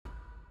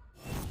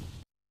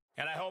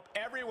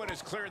everyone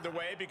has cleared the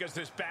way because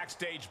this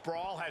backstage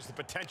brawl has the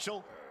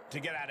potential to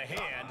get out of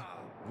hand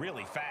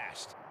really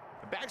fast.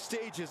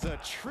 Backstage is a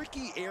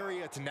tricky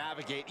area to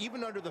navigate,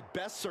 even under the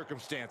best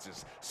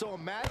circumstances. So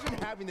imagine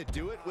having to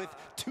do it with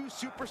two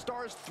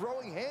superstars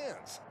throwing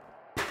hands.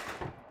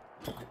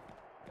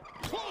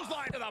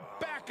 Clothesline to the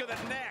back of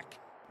the neck.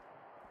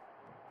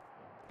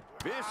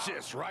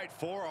 Vicious right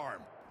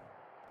forearm.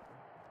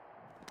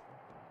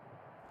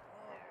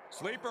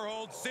 Sleeper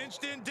hold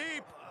cinched in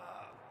deep.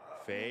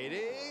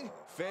 Fading,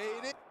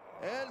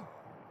 and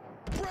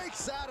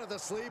breaks out of the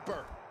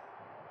sleeper.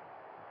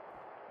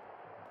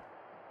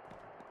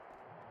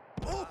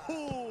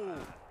 Ooh,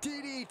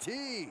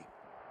 DDT.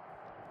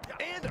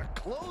 And a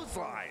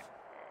clothesline.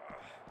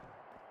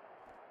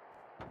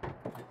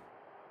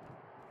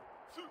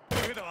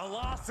 Look at the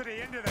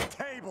velocity into the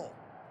table.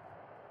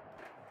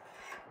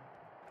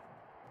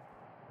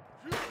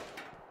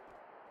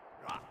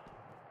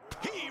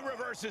 He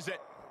reverses it.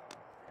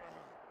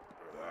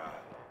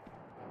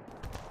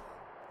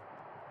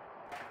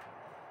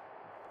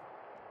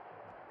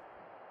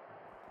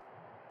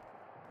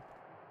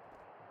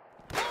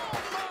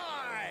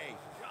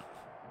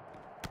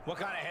 What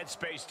kind of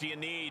headspace do you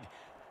need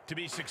to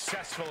be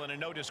successful in a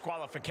no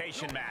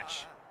disqualification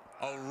match?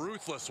 A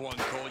ruthless one,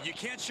 Cole. You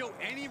can't show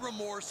any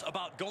remorse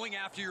about going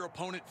after your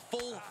opponent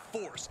full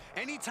force.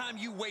 Anytime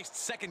you waste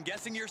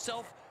second-guessing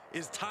yourself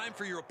is time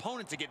for your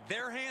opponent to get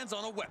their hands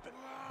on a weapon.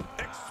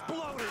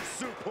 Exploder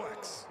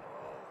suplex.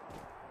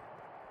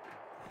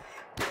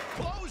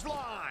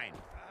 Clothesline.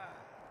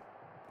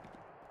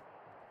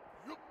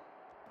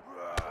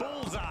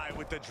 Bullseye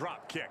with the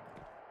drop kick.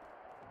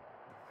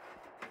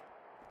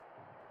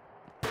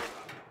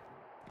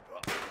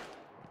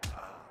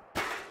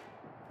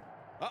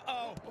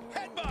 Uh-oh,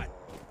 headbutt.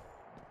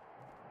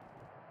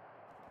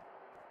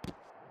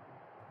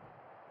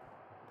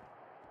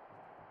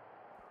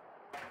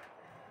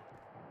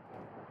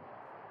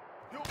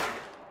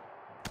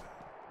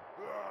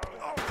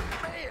 Oh,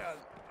 man.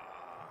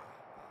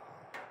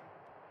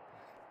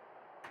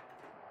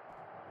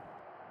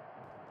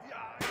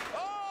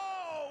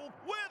 Oh,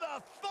 with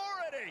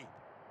authority.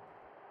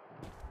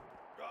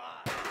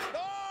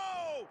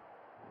 Oh!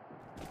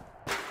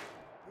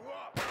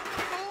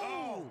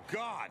 Oh,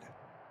 God.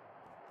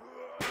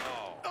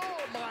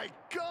 Oh, my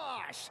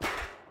gosh.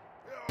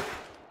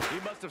 He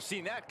must have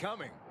seen that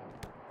coming.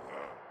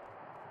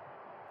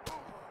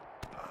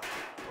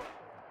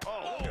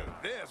 Oh, look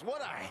at this.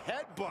 What a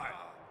headbutt.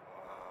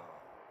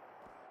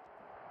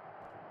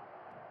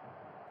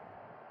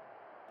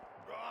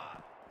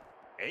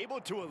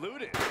 Able to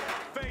elude it.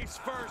 Face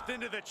first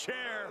into the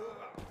chair.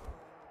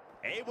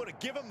 Able to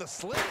give him the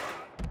slip.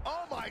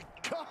 Oh, my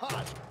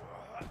God.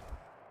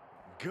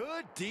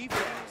 Good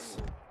defense.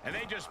 And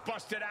they just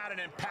busted out an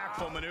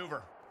impactful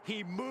maneuver.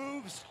 He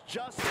moves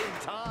just in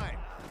time.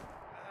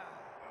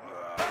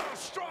 Oh,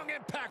 strong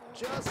impact.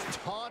 Just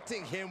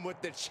taunting him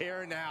with the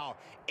chair now,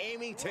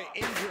 aiming to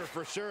injure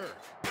for sure.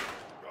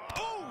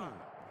 Oh!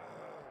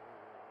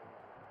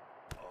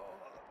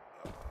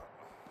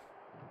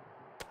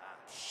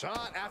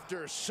 Shot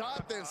after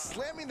shot, then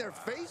slamming their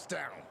face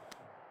down.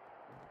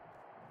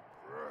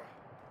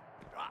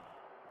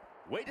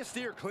 Way to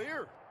steer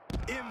clear.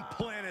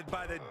 Implanted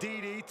by the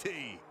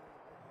DDT.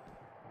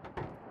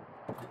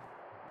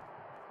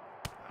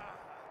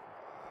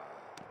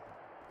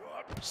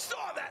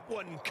 Saw that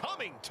one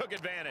coming, took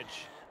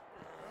advantage.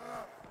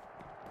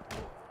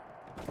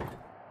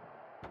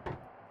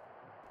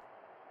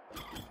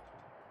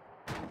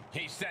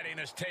 He's setting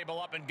this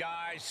table up, and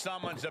guys,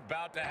 someone's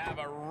about to have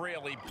a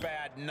really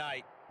bad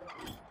night.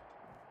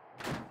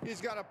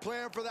 He's got a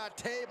plan for that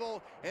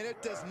table, and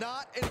it does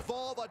not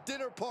involve a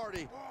dinner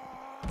party.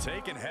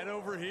 Taken head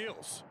over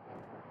heels.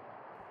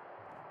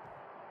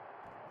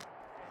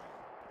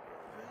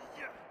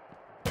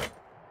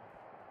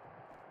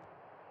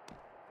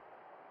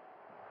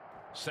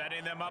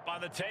 Setting them up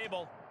on the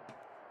table.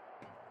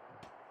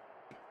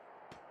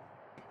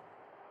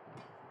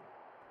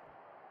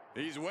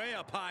 He's way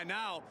up high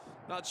now.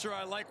 Not sure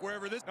I like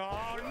wherever this...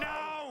 Oh,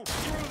 no!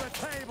 Through the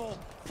table!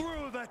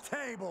 Through the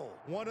table!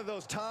 One of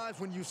those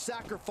times when you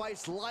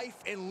sacrifice life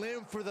and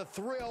limb for the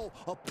thrill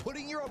of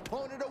putting your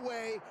opponent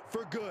away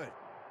for good.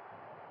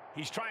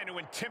 He's trying to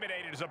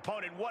intimidate his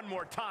opponent one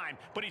more time,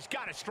 but he's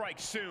got to strike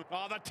soon.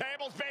 Oh, the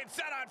table's being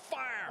set on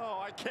fire! Oh,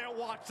 I can't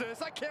watch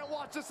this. I can't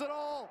watch this at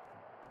all.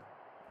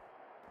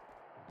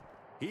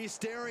 He's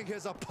staring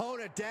his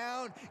opponent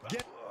down.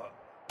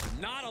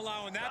 Not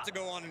allowing that to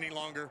go on any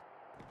longer.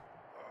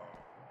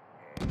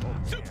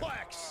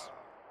 Suplex!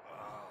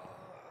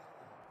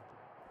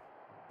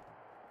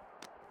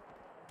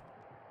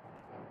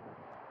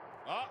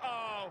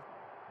 Uh-oh.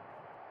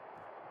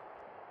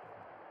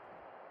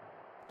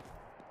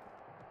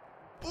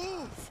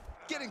 Oof!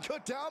 Getting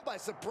cut down by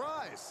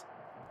surprise.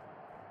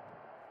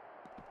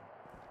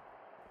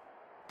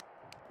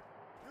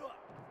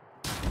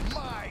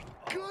 My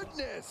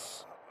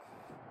goodness!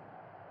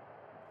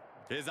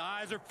 His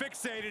eyes are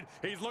fixated.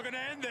 He's looking to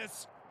end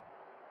this.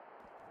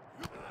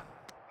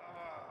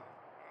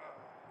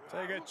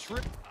 Take a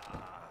trip.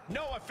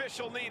 No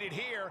official needed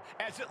here,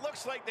 as it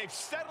looks like they've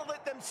settled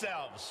it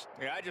themselves.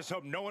 Yeah, I just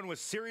hope no one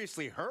was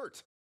seriously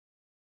hurt.